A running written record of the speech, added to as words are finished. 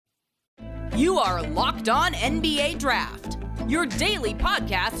You are Locked On NBA Draft, your daily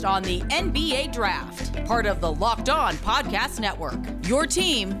podcast on the NBA Draft, part of the Locked On Podcast Network, your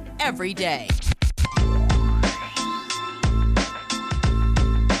team every day.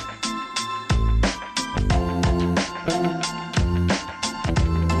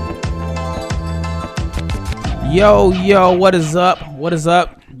 Yo, what is up? What is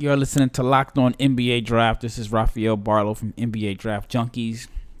up? You're listening to Locked On NBA Draft. This is Rafael Barlow from NBA Draft Junkies.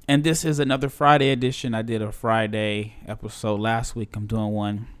 And this is another Friday edition. I did a Friday episode last week. I'm doing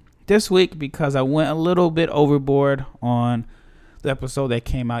one this week because I went a little bit overboard on the episode that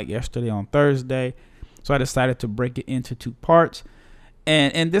came out yesterday on Thursday. So I decided to break it into two parts.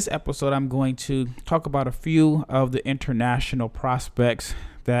 And in this episode, I'm going to talk about a few of the international prospects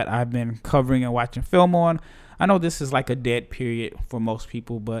that I've been covering and watching film on. I know this is like a dead period for most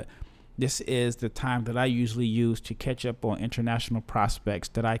people, but this is the time that I usually use to catch up on international prospects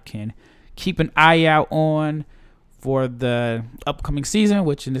that I can keep an eye out on for the upcoming season,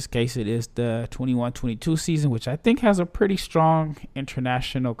 which in this case it is the 21-22 season, which I think has a pretty strong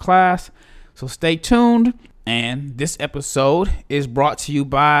international class. So stay tuned. And this episode is brought to you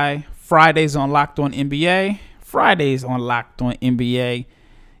by Fridays on Locked On NBA. Fridays on Locked On NBA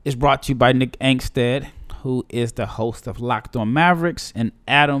is brought to you by Nick Angstead, who is the host of Locked On Mavericks, and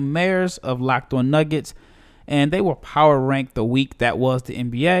Adam Mayers of Locked On Nuggets. And they were power ranked the week that was the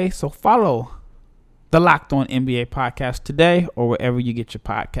NBA. So follow the Locked On NBA podcast today or wherever you get your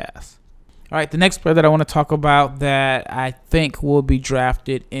podcasts. All right, the next player that I want to talk about that I think will be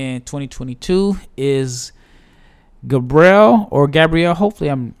drafted in 2022 is Gabriel.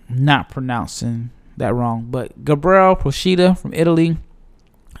 Hopefully I'm not pronouncing that wrong, but Gabriel Procida from Italy.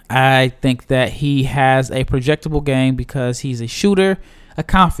 I think that he has a projectable game because he's a shooter, a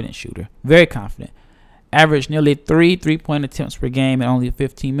confident shooter, very confident. Averaged nearly 3 attempts per game in only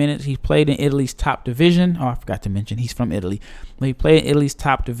 15 minutes. He played in Italy's top division. Oh, I forgot to mention he's from Italy. But he played in Italy's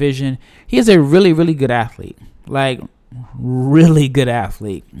top division. He is a really, really good athlete. Like, really good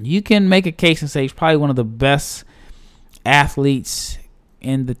athlete. You can make a case and say he's probably one of the best athletes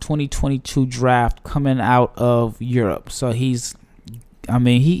in the 2022 draft coming out of Europe. So he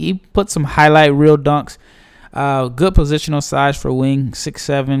put some highlight reel dunks. Good positional size for wing,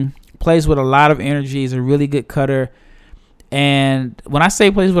 6'7". Plays with a lot of energy. He's a really good cutter. And when I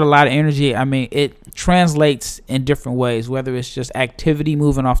say plays with a lot of energy, I mean it translates in different ways, whether it's just activity,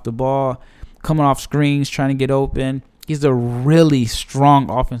 moving off the ball, coming off screens, trying to get open. He's a really strong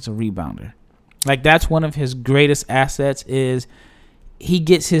offensive rebounder. Like, that's one of his greatest assets is he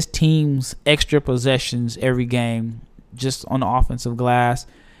gets his teams extra possessions every game just on the offensive glass.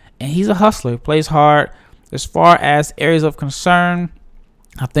 And he's a hustler, plays hard. As far as areas of concern,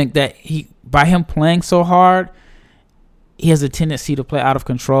 I think that by him playing so hard, he has a tendency to play out of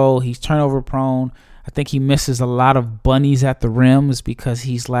control. He's turnover prone. I think he misses a lot of bunnies at the rims because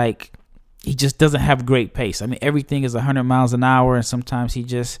he just doesn't have great pace. I mean, everything is 100 miles an hour, and sometimes he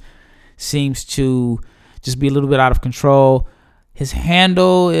just seems to just be a little bit out of control. His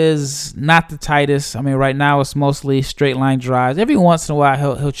handle is not the tightest. I mean, right now it's mostly straight line drives. Every once in a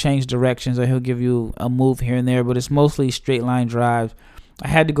while he'll change directions or he'll give you a move here and there, but it's mostly straight line drives. I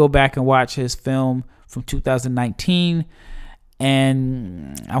had to go back and watch his film from 2019,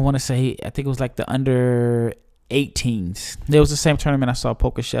 and I want to say I think it was like the under 18s. It was the same tournament I saw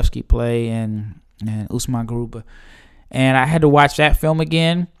Pokusevski play and Usman Garuba, and I had to watch that film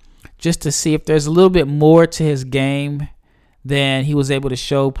again just to see if there's a little bit more to his game than he was able to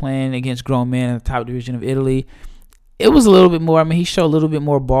show playing against grown men in the top division of Italy. It was a little bit more. I mean, he showed a little bit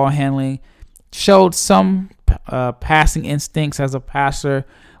more ball handling, showed some passing instincts as a passer,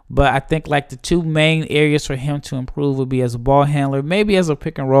 but I think like the two main areas for him to improve would be as a ball handler, maybe as a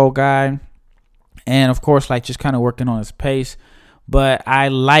pick and roll guy, and of course like just kind of working on his pace. But I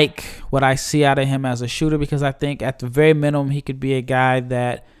like what I see out of him as a shooter because I think at the very minimum he could be a guy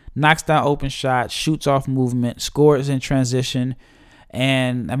that knocks down open shots, shoots off movement, scores in transition.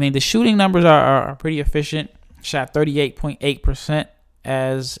 And I mean, the shooting numbers are pretty efficient. Shot 38.8%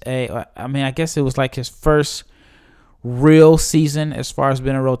 I guess it was like his first real season as far as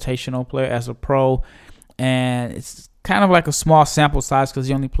being a rotational player as a pro. And it's kind of like a small sample size because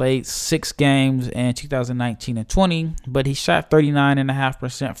he only played 6 games in 2019 and 20, but he shot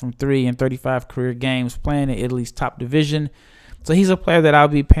 39.5% from 3 in 35 career games playing in Italy's top division. So he's a player that I'll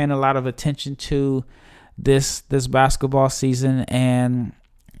be paying a lot of attention to this basketball season, and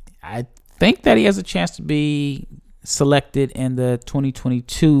I think that he has a chance to be selected in the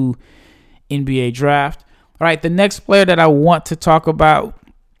 2022 NBA draft. All right, the next player that I want to talk about,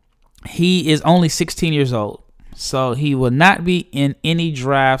 he is only 16 years old. So he will not be in any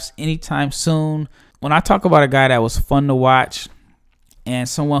drafts anytime soon. When I talk about a guy that was fun to watch and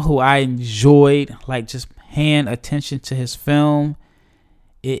someone who I enjoyed, like just paying attention to his film,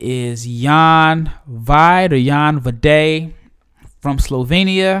 it is Jan Vade from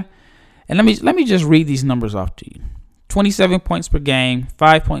Slovenia. And let me just read these numbers off to you. 27 points per game,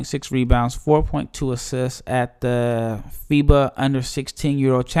 5.6 rebounds, 4.2 assists at the FIBA under 16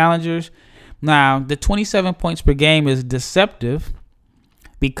 Euro Challengers. Now, the 27 points per game is deceptive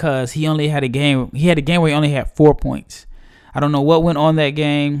because he had a game where he only had 4 points. I don't know what went on that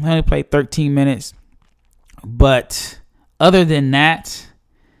game. He only played 13 minutes. But other than that,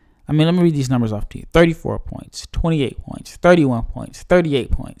 I mean, let me read these numbers off to you. 34 points, 28 points, 31 points,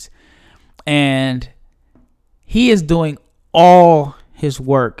 38 points. And he is doing all his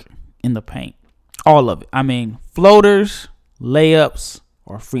work in the paint. All of it. I mean, floaters, layups,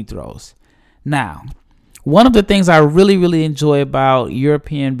 or free throws. Now, one of the things I really, really enjoy about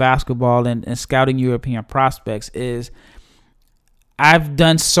European basketball and scouting European prospects is I've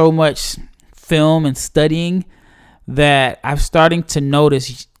done so much film and studying that I'm starting to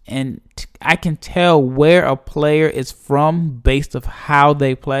notice, and I can tell where a player is from based on how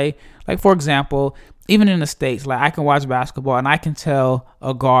they play. Like, for example, even in the States, like I can watch basketball and I can tell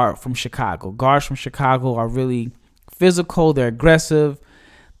a guard from Chicago. Guards from Chicago are really physical. They're aggressive.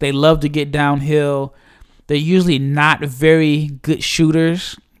 They love to get downhill. They're usually not very good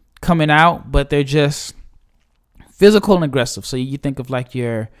shooters coming out, but they're just physical and aggressive. So you think of like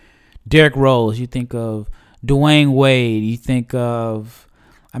your Derrick Rose. You think of Dwayne Wade. You think of,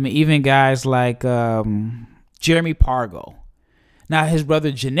 I mean, even guys like Jeremy Pargo. Now, his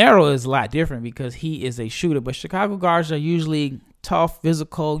brother Gennaro is a lot different because he is a shooter. But Chicago guards are usually tough,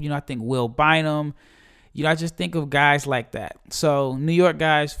 physical. I think Will Bynum. I just think of guys like that. So New York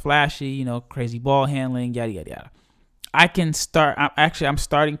guys, flashy, crazy ball handling, yada, yada, yada. I'm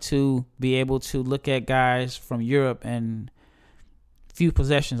starting to be able to look at guys from Europe and few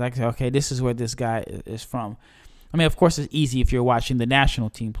possessions. I can say, okay, this is where this guy is from. I mean, of course, it's easy if you're watching the national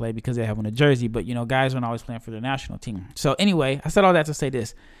team play because they have on a jersey, but, guys aren't always playing for the national team. So, anyway, I said all that to say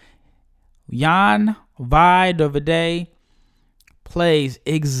this. Jan Vade plays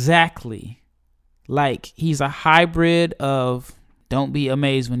exactly like he's a hybrid of, don't be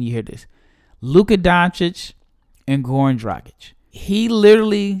amazed when you hear this, Luka Doncic and Goran Dragic. He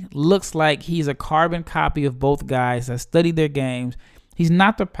literally looks like he's a carbon copy of both guys that studied their games. He's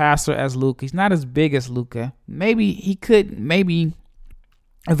not the passer as Luka. He's not as big as Luka. Maybe he could,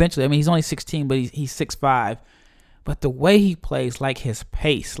 eventually. I mean, he's only 16, but he's 6'5". But the way he plays, like his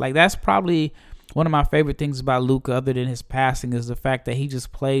pace, like that's probably one of my favorite things about Luka, other than his passing, is the fact that he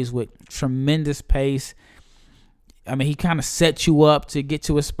just plays with tremendous pace. I mean, he kind of sets you up to get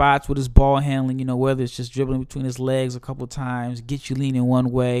to his spots with his ball handling, whether it's just dribbling between his legs a couple times, get you leaning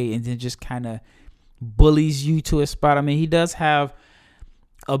one way, and then just kind of bullies you to his spot. I mean, he does have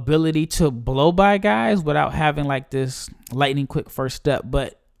ability to blow by guys without having like this lightning quick first step,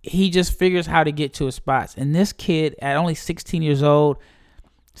 but he just figures how to get to his spots. And this kid at only 16 years old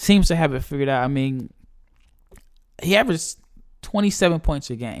seems to have it figured out. I mean, he averaged 27 points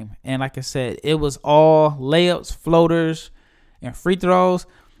a game. And like I said, it was all layups, floaters, and free throws.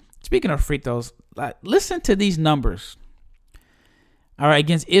 Speaking of free throws, listen to these numbers. All right,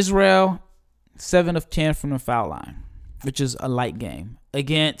 against Israel, 7 of 10 from the foul line, which is a light game.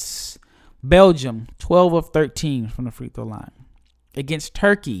 Against Belgium, 12 of 13 from the free throw line. Against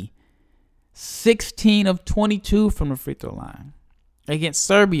Turkey, 16 of 22 from the free throw line. Against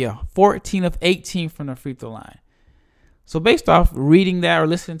Serbia, 14 of 18 from the free throw line. So based off reading that or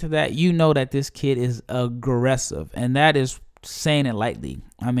listening to that, you know that this kid is aggressive. And that is saying it lightly.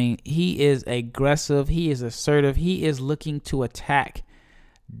 I mean, he is aggressive. He is assertive. He is looking to attack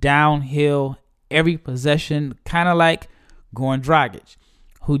downhill every possession, kind of like Goran Dragic,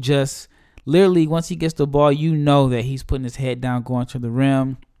 who just literally, once he gets the ball, you know that he's putting his head down, going to the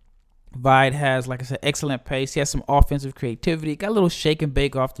rim. Vide has, like I said, excellent pace. He has some offensive creativity. Got a little shake and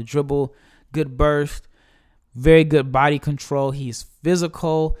bake off the dribble. Good burst. Very good body control. He's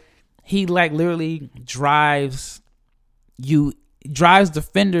physical. He literally drives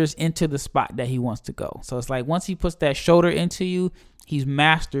defenders into the spot that he wants to go. So it's like once he puts that shoulder into you, he's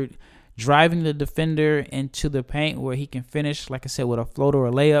mastered driving the defender into the paint where he can finish, like I said, with a floater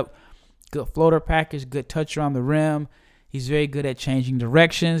or layup. Good floater package, good touch around the rim. He's very good at changing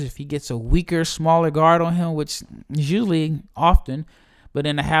directions. If he gets a weaker, smaller guard on him, which is usually often, but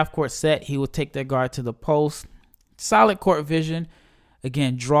in a half-court set, he will take that guard to the post. Solid court vision.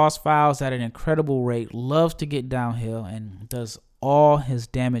 Again, draws fouls at an incredible rate, loves to get downhill, and does all his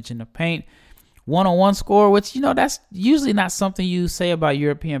damage in the paint. one-on-one score, which, that's usually not something you say about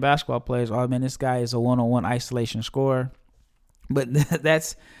European basketball players. Oh, man, this guy is a one-on-one isolation scorer. But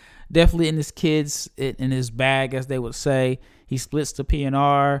that's definitely in his bag, as they would say. He splits the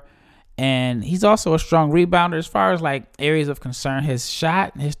P&R, and he's also a strong rebounder. As far as like areas of concern, his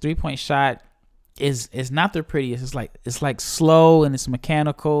 3-point shot is not the prettiest. It's like slow and it's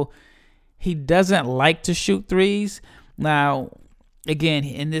mechanical. He doesn't like to shoot threes. Now, again,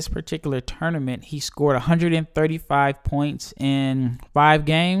 in this particular tournament, he scored 135 points in 5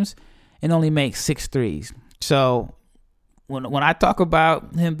 games and only made 6 threes. So when I talk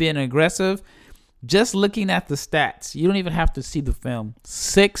about him being aggressive, just looking at the stats, you don't even have to see the film.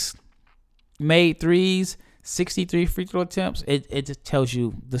 6 made threes, 63 free throw attempts. It just tells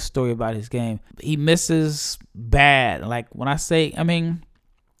you the story about his game. He misses bad. Like when I say,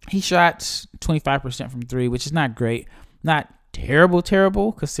 he shot 25% from 3, which is not great. Not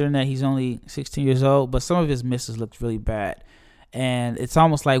terrible, considering that he's only 16 years old, but some of his misses looked really bad. And it's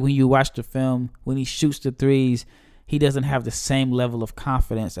almost like when you watch the film, when he shoots the threes, he doesn't have the same level of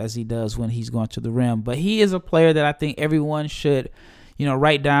confidence as he does when he's going to the rim. But he is a player that I think everyone should,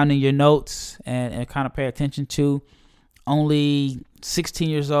 write down in your notes and kind of pay attention to. Only 16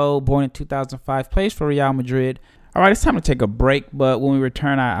 years old, born in 2005, plays for Real Madrid. All right, it's time to take a break, but when we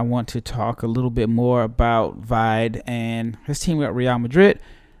return, I want to talk a little bit more about Vide and his team at Real Madrid.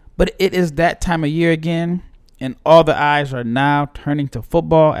 But it is that time of year again, and all the eyes are now turning to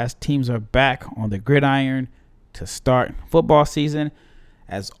football as teams are back on the gridiron to start football season.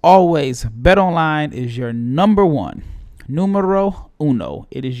 As always, BetOnline is your numero uno.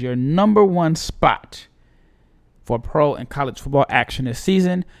 It is your number one spot for pro and college football action this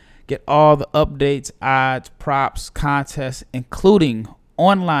season. Get all the updates, odds, props, contests, including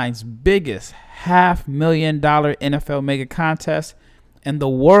online's biggest $500,000 NFL mega contest and the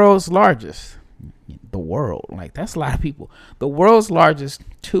world's largest. That's a lot of people. The world's largest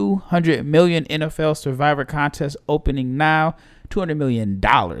 $200 million NFL Survivor contest opening now. $200 million,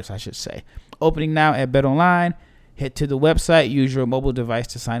 I should say. Opening now at BetOnline. Head to the website. Use your mobile device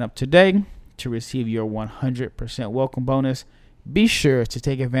to sign up today to receive your 100% welcome bonus. Be sure to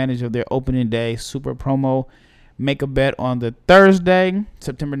take advantage of their opening day super promo. Make a bet on the Thursday,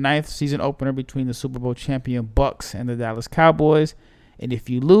 September 9th, season opener between the Super Bowl champion Bucs and the Dallas Cowboys. And if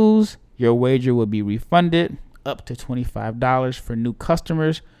you lose, your wager will be refunded up to $25 for new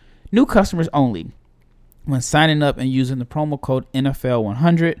customers. New customers only. When signing up and using the promo code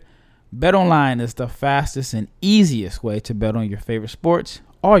NFL100, BetOnline is the fastest and easiest way to bet on your favorite sports,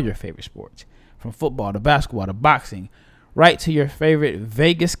 all your favorite sports, from football to basketball to boxing, right to your favorite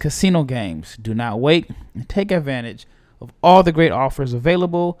Vegas casino games. Do not wait and take advantage of all the great offers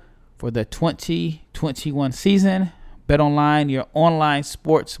available for the 2021 season. BetOnline, your online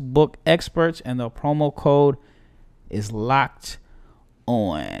sports book experts, and the promo code is locked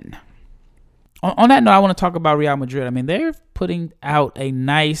on. On that note, I want to talk about Real Madrid. They're putting out a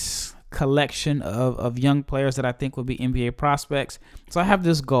nice collection of young players that I think will be NBA prospects. So I have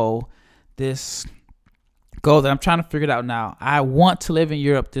this goal that I'm trying to figure it out now. I want to live in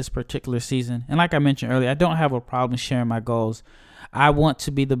Europe this particular season. And like I mentioned earlier, I don't have a problem sharing my goals. I want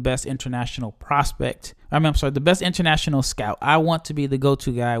to be the best international prospect. The best international scout. I want to be the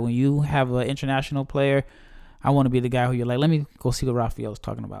go-to guy. When you have an international player, I want to be the guy who you're like, let me go see what Rafael is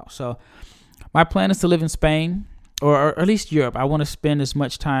talking about. So my plan is to live in Spain or at least Europe. I want to spend as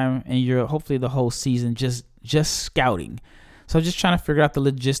much time in Europe, hopefully the whole season, just scouting. So just trying to figure out the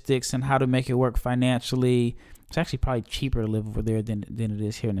logistics and how to make it work financially. It's actually probably cheaper to live over there than it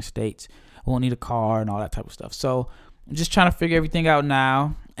is here in the States. I won't need a car and all that type of stuff. So I'm just trying to figure everything out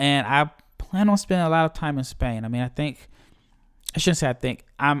now. And I plan on spending a lot of time in Spain.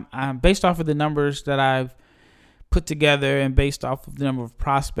 I'm based off of the numbers that I've put together and based off of the number of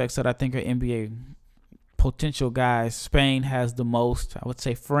prospects that I think are NBA potential guys. Spain has the most. I would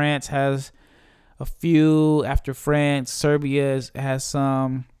say France has a few. After France, Serbia has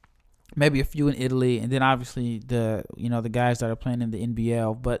some, maybe a few in Italy, and then obviously the guys that are playing in the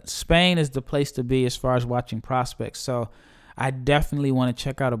NBL. But Spain is the place to be as far as watching prospects. So I definitely want to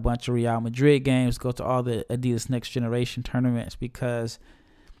check out a bunch of Real Madrid games, go to all the Adidas Next Generation tournaments, because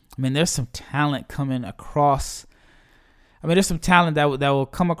there's some talent coming across. There's some talent that will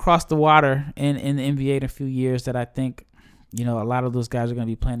come across the water in the NBA in a few years that I think, a lot of those guys are going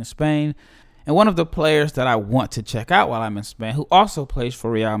to be playing in Spain. And one of the players that I want to check out while I'm in Spain, who also plays for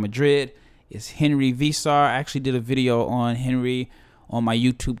Real Madrid, is Henry Visar. I actually did a video on Henry on my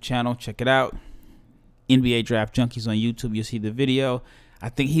YouTube channel. Check it out. NBA Draft Junkies on YouTube. You'll see the video. I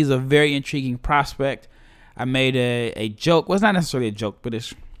think he's a very intriguing prospect. I made a joke. Well, it's not necessarily a joke, but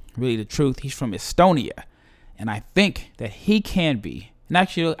it's really the truth. He's from Estonia. And I think that he can be, and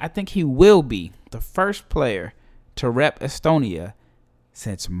actually I think he will be, the first player to rep Estonia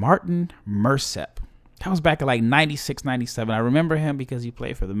since Martin Mercep. That was back in like 96, 97. I remember him because he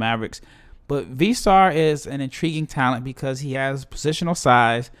played for the Mavericks. But Visar is an intriguing talent because he has positional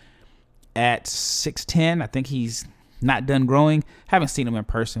size at 6'10". I think he's not done growing. Haven't seen him in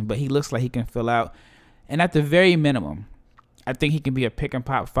person, but he looks like he can fill out. And at the very minimum, I think he can be a pick and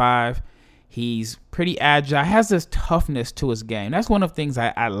pop 5. He's pretty agile, has this toughness to his game. That's one of the things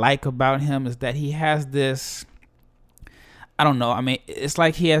I like about him is that he has this, I don't know. I mean, it's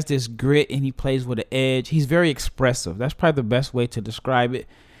like he has this grit and he plays with an edge. He's very expressive. That's probably the best way to describe it.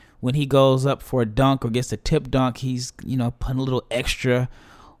 When he goes up for a dunk or gets a tip dunk, he's, putting a little extra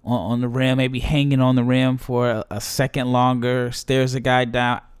on the rim, maybe hanging on the rim for a second longer, stares a guy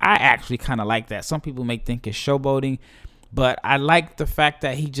down. I actually kind of like that. Some people may think it's showboating, but I like the fact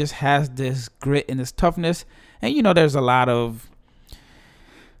that he just has this grit and this toughness. And, there's a lot of,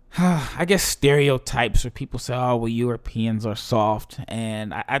 I guess, stereotypes where people say, oh, well, Europeans are soft.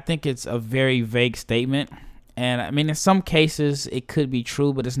 And I think it's a very vague statement. And, I mean, in some cases, it could be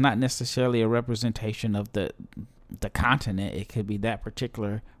true, but it's not necessarily a representation of the continent. It could be that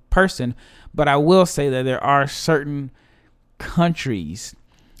particular person. But I will say that there are certain countries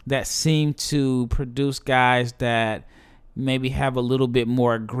that seem to produce guys that maybe have a little bit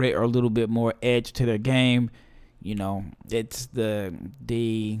more grit or a little bit more edge to their game. It's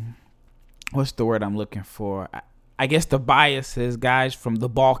the what's the word I'm looking for? I guess the bias is guys from the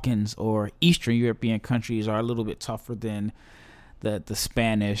Balkans or Eastern European countries are a little bit tougher than the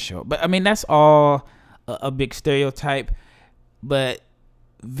Spanish. But I mean, that's all a big stereotype. But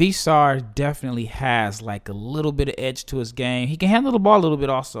Visar definitely has like a little bit of edge to his game. He can handle the ball a little bit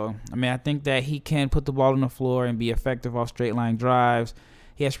also. I mean, I think that he can put the ball on the floor and be effective off straight line drives.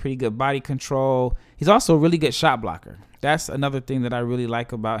 He has pretty good body control. He's also a really good shot blocker. That's another thing that I really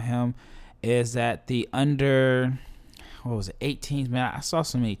like about him is that the under, 18s, man, I saw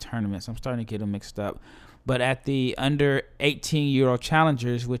so many tournaments. I'm starting to get them mixed up. But at the under 18 Euro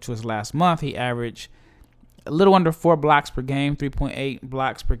Challengers, which was last month, he averaged a little under 4 blocks per game, 3.8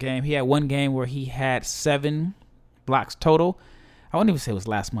 blocks per game. He had one game where he had 7 blocks total. I wouldn't even say it was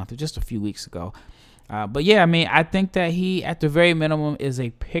last month. It was just a few weeks ago. But, yeah, I mean, I think that he, at the very minimum, is a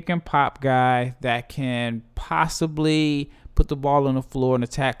pick-and-pop guy that can possibly put the ball on the floor and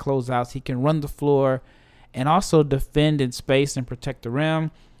attack closeouts. He can run the floor and also defend in space and protect the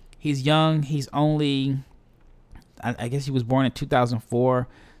rim. He's young. He's only, I guess he was born in 2004.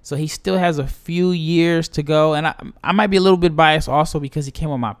 So he still has a few years to go. And I might be a little bit biased also because he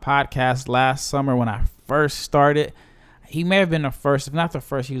came on my podcast last summer when I first started. He may have been the first. If not the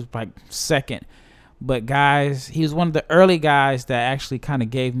first, he was like second. But guys, he was one of the early guys that actually kind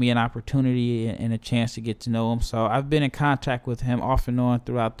of gave me an opportunity and a chance to get to know him. So I've been in contact with him off and on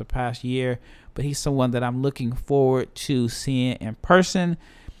throughout the past year. But he's someone that I'm looking forward to seeing in person.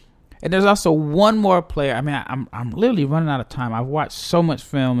 And there's also one more player. I mean, I'm literally running out of time. I've watched so much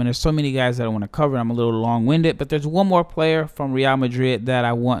film, and there's so many guys that I want to cover. I'm a little long-winded, but there's one more player from Real Madrid that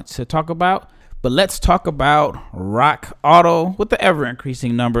I want to talk about. But let's talk about Rock Auto. With the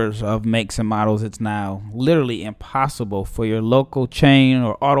ever-increasing numbers of makes and models, it's now literally impossible for your local chain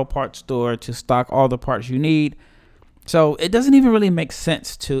or auto parts store to stock all the parts you need. So it doesn't even really make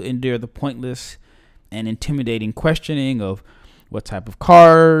sense to endure the pointless and intimidating questioning of what type of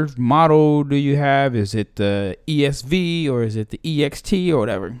car model do you have? Is it the ESV or is it the EXT or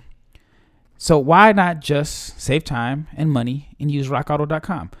whatever? So why not just save time and money and use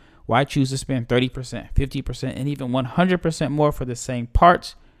rockauto.com? Why choose to spend 30%, 50%, and even 100% more for the same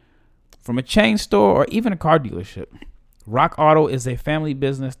parts from a chain store or even a car dealership? Rock Auto is a family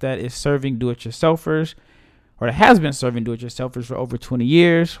business that is serving do-it-yourselfers, or that has been serving do-it-yourselfers for over 20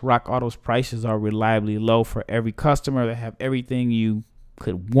 years. Rock Auto's prices are reliably low for every customer. They have everything you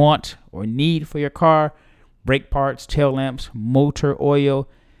could want or need for your car: brake parts, tail lamps, motor oil,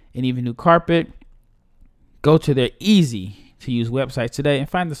 and even new carpet. Go to their easy-to-use website today and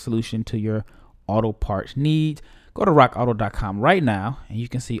find the solution to your auto parts needs. Go to rockauto.com right now, and you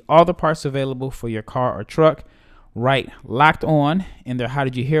can see all the parts available for your car or truck. Write Locked On in their How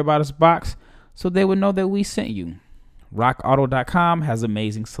Did You Hear About Us box, so they would know that we sent you. RockAuto.com has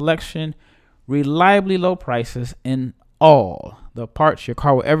amazing selection, reliably low prices, and all the parts your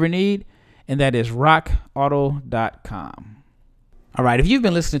car will ever need, and that is RockAuto.com. All right, if you've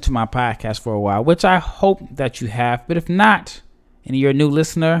been listening to my podcast for a while, which I hope that you have, but if not, and you're a new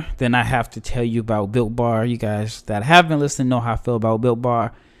listener, then I have to tell you about Built Bar. You guys that have been listening know how I feel about Built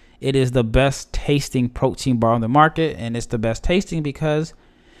Bar. It is the best tasting protein bar on the market, and it's the best tasting because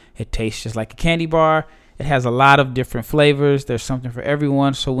It tastes just like a candy bar. It has a lot of different flavors. There's something for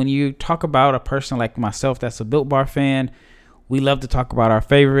everyone. So when you talk about a person like myself that's a Built Bar fan, we love to talk about our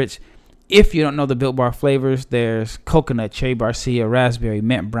favorites. If you don't know the Built Bar flavors, there's coconut, cherry barcia, raspberry,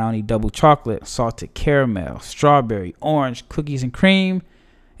 mint brownie, double chocolate, salted caramel, strawberry, orange, cookies and cream,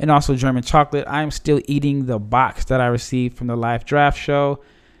 and also German chocolate. I'm still eating the box that I received from the live draft show,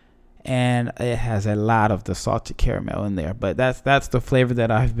 and it has a lot of the salted caramel in there. But that's the flavor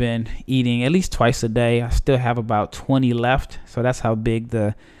that I've been eating at least twice a day. I still have about 20 left, so that's how big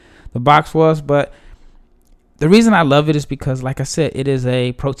the box was. But the reason I love it is because, like I said, it is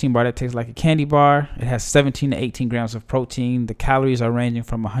a protein bar that tastes like a candy bar. It has 17 to 18 grams of protein. The calories are ranging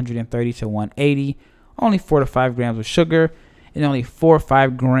from 130 to 180. Only 4 to 5 grams of sugar and only 4 or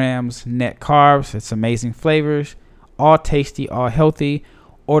 5 grams net carbs. It's amazing flavors, all tasty, all healthy.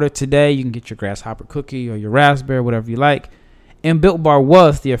 Order today. You can get your grasshopper cookie or your raspberry, whatever you like. And Built Bar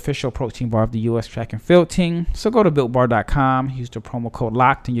was the official protein bar of the U.S. track and field team. So go to BuiltBar.com. Use the promo code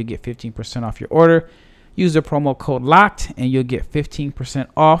LOCKED and you'll get 15% off your order. Use the promo code LOCKED and you'll get 15%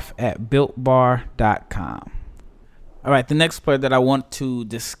 off at BuiltBar.com. All right, the next player that I want to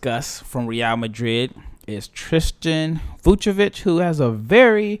discuss from Real Madrid is Tristan Vucevic, who has a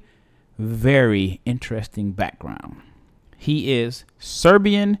very, very interesting background. He is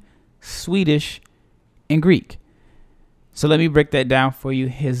Serbian, Swedish, and Greek. So let me break that down for you.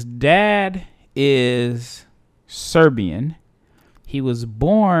 His dad is Serbian. He was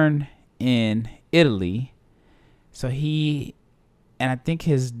born in Italy. So I think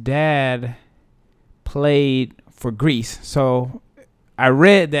his dad played for Greece. So I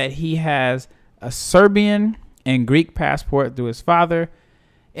read that he has a Serbian and Greek passport through his father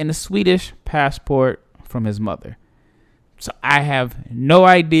and a Swedish passport from his mother. So I have no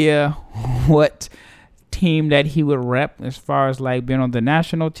idea what team that he would rep as far as like being on the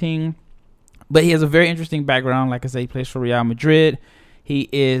national team. But he has a very interesting background. Like I said, he plays for Real Madrid. He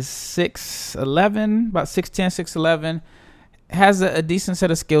is 6'11", about 6'10", 6'11", has a decent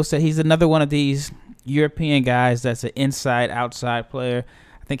set of skill set. He's another one of these European guys that's an inside-outside player.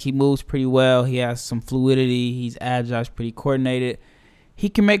 I think he moves pretty well. He has some fluidity. He's agile. He's pretty coordinated. He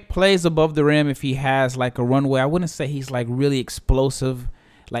can make plays above the rim if he has like a runway. I wouldn't say he's like really explosive,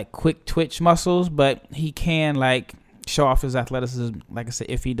 like quick twitch muscles, but he can like show off his athleticism, like I said,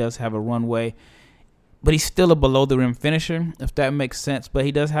 if he does have a runway. But he's still a below-the-rim finisher, if that makes sense. But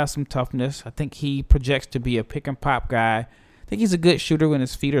he does have some toughness. I think he projects to be a pick-and-pop guy. I think he's a good shooter when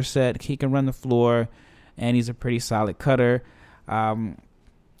his feet are set. He can run the floor, and he's a pretty solid cutter. I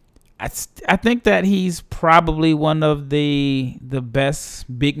think that he's probably one of the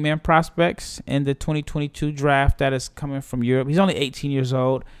best big man prospects in the 2022 draft that is coming from Europe. He's only 18 years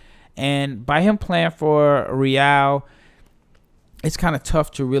old. And by him playing for Real, it's kind of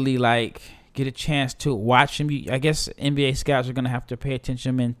tough to really, like, get a chance to watch him. I guess NBA scouts are going to have to pay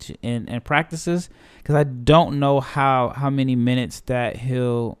attention in practices because I don't know how many minutes that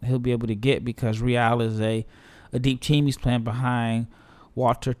he'll be able to get because Real is a deep team. He's playing behind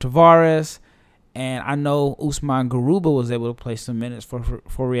Walter Tavares, and I know Usman Garuba was able to play some minutes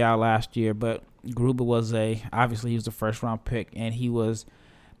for Real last year, but Garuba was obviously he was the first round pick, and he was,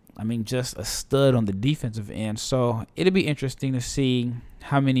 just a stud on the defensive end. So it'll be interesting to see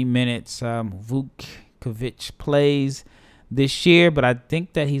how many minutes Vucevic plays this year, but I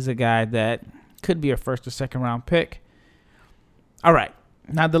think that he's a guy that could be a first or second round pick. All right.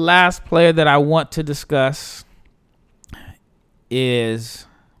 Now, the last player that I want to discuss is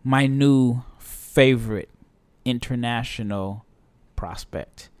my new favorite international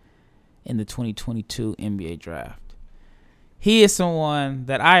prospect in the 2022 NBA draft. He is someone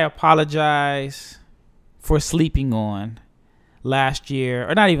that I apologize for sleeping on last year,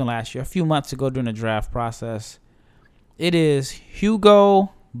 or not even last year, a few months ago during the draft process. It is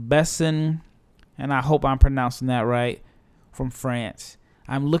Hugo Besson, and I hope I'm pronouncing that right, from France.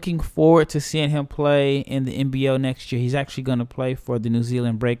 I'm looking forward to seeing him play in the NBL next year. He's actually going to play for the New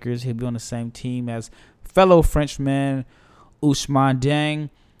Zealand Breakers. He'll be on the same team as fellow Frenchman Ousmane Dieng.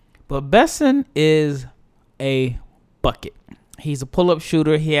 But Besson is a bucket. He's a pull-up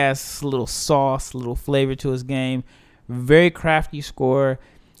shooter. He has a little sauce, a little flavor to his game. Very crafty scorer.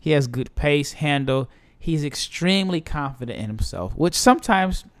 He has good pace, handle. He's extremely confident in himself, which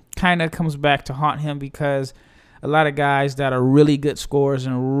sometimes kind of comes back to haunt him because a lot of guys that are really good scorers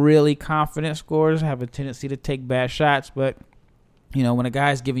and really confident scorers have a tendency to take bad shots. But, when a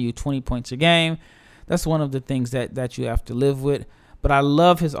guy's giving you 20 points a game, that's one of the things that you have to live with. But I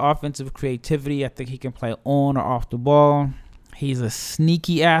love his offensive creativity. I think he can play on or off the ball. He's a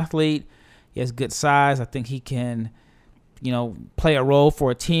sneaky athlete. He has good size. I think he can play a role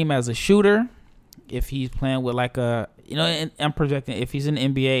for a team as a shooter. If he's playing with like and I'm projecting if he's in the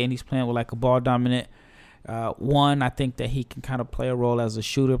NBA and he's playing with like a ball dominant one, I think that he can kind of play a role as a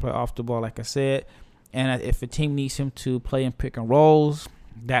shooter, play off the ball, like I said. And if a team needs him to play in pick and rolls,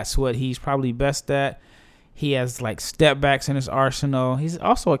 that's what he's probably best at. He has like step backs in his arsenal. He's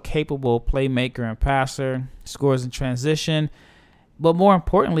also a capable playmaker and passer, scores in transition. But more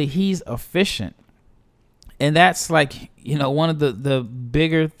importantly, he's efficient. And that's like, one of the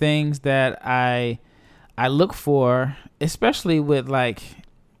bigger things that I look for, especially with like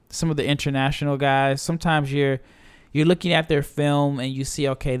some of the international guys. Sometimes you're looking at their film and you see,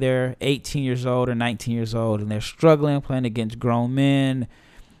 okay, they're 18 years old or 19 years old and they're struggling playing against grown men.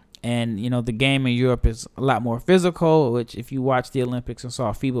 And, the game in Europe is a lot more physical, which if you watch the Olympics and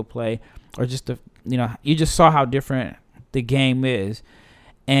saw FIBA play, or just, you just saw how different the game is.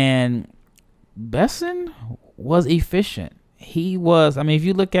 And Besson was efficient. He was, if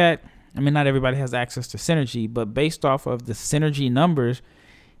you look at, not everybody has access to Synergy, but based off of the Synergy numbers,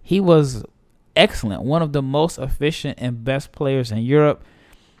 he was excellent. One of the most efficient and best players in Europe.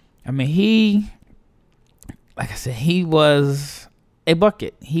 He was a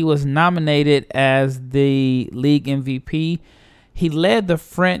bucket. He was nominated as the league MVP. He led the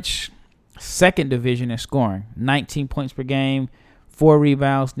French second division in scoring, 19 points per game, 4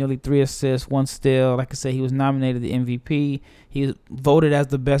 rebounds, nearly 3 assists, 1 steal. Like I said, he was nominated the MVP. He was voted as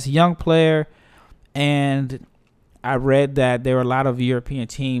the best young player. And I read that there were a lot of European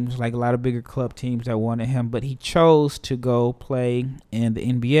teams, like a lot of bigger club teams that wanted him, but he chose to go play in the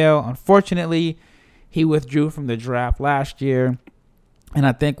NBL. Unfortunately, he withdrew from the draft last year. And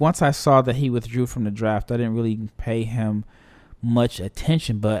I think once I saw that he withdrew from the draft, I didn't really pay him much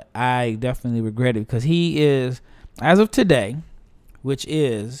attention, but I definitely regret it because he is, as of today, which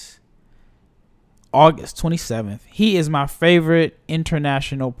is August 27th, he is my favorite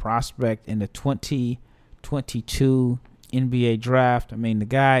international prospect in the 2022 NBA draft. The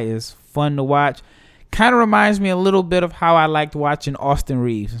guy is fun to watch. Kind of reminds me a little bit of how I liked watching Austin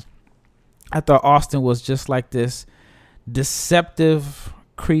Reeves. I thought Austin was just like this deceptive,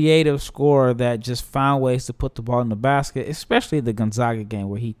 creative scorer that just found ways to put the ball in the basket, especially the Gonzaga game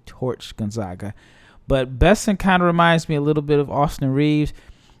where he torched Gonzaga. But Besson kind of reminds me a little bit of Austin Reeves.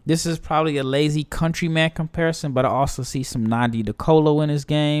 This is probably a lazy countryman comparison, but I also see some Nandi DeColo in his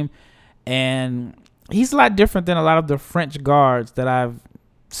game. And he's a lot different than a lot of the French guards that I've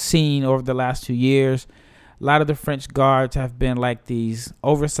seen over the last 2 years. A lot of the French guards have been like these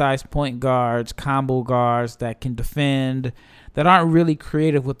oversized point guards, combo guards that can defend, that aren't really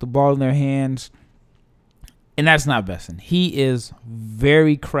creative with the ball in their hands. And that's not Besson. He is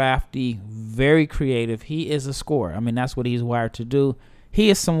very crafty, very creative. He is a scorer. That's what he's wired to do.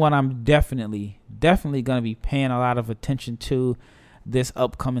 He is someone I'm definitely going to be paying a lot of attention to this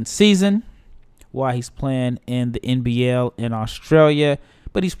upcoming season while he's playing in the NBL in Australia.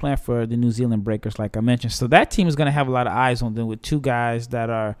 But he's playing for the New Zealand Breakers, like I mentioned. So that team is going to have a lot of eyes on them with 2 guys that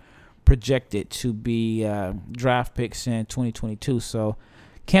are projected to be draft picks in 2022. So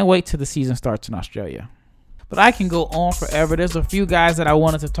can't wait till the season starts in Australia. But I can go on forever. There's a few guys that I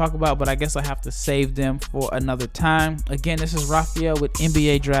wanted to talk about, but I guess I have to save them for another time. Again, this is Raphael with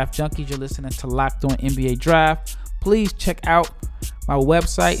NBA Draft Junkies. You're listening to Locked On NBA Draft. Please check out my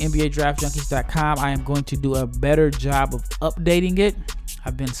website, NBADraftJunkies.com. I am going to do a better job of updating it.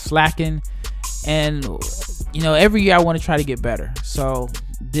 I've been slacking, and every year I want to try to get better. So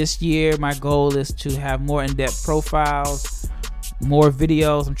this year my goal is to have more in-depth profiles, more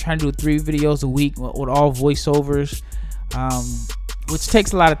videos. I'm trying to do 3 videos a week with all voiceovers, which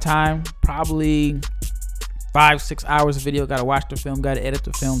takes a lot of time, probably 5-6 hours of video. Got to watch the film, got to edit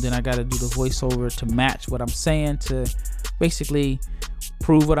the film, then I got to do the voiceover to match what I'm saying, to basically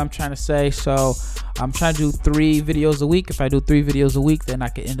prove what I'm trying to say. So I'm trying to do 3 videos a week. If I do 3 videos a week, then I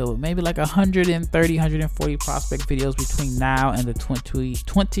could end up with maybe like 130, 140 prospect videos between now and the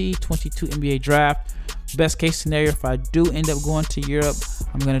 2022 NBA draft. Best case scenario, if I do end up going to Europe,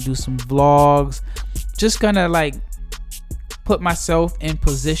 I'm going to do some vlogs. Just going to put myself in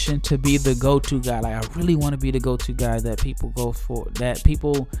position to be the go-to guy. I really want to be the go-to guy that people go for, that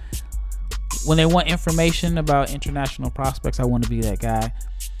people, when they want information about international prospects, I want to be that guy.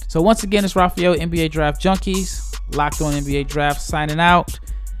 So once again, it's Raphael, NBA Draft Junkies, Locked On NBA Draft, signing out,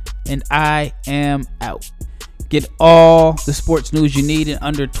 and I am out. Get all the sports news you need in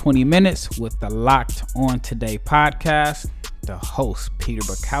under 20 minutes with the Locked On Today podcast. The host, Peter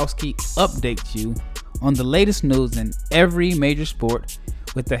Bukowski, updates you on the latest news in every major sport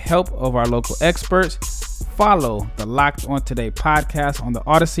with the help of our local experts. Follow the Locked On Today podcast on the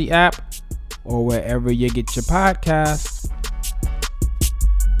Odyssey app or wherever you get your podcasts.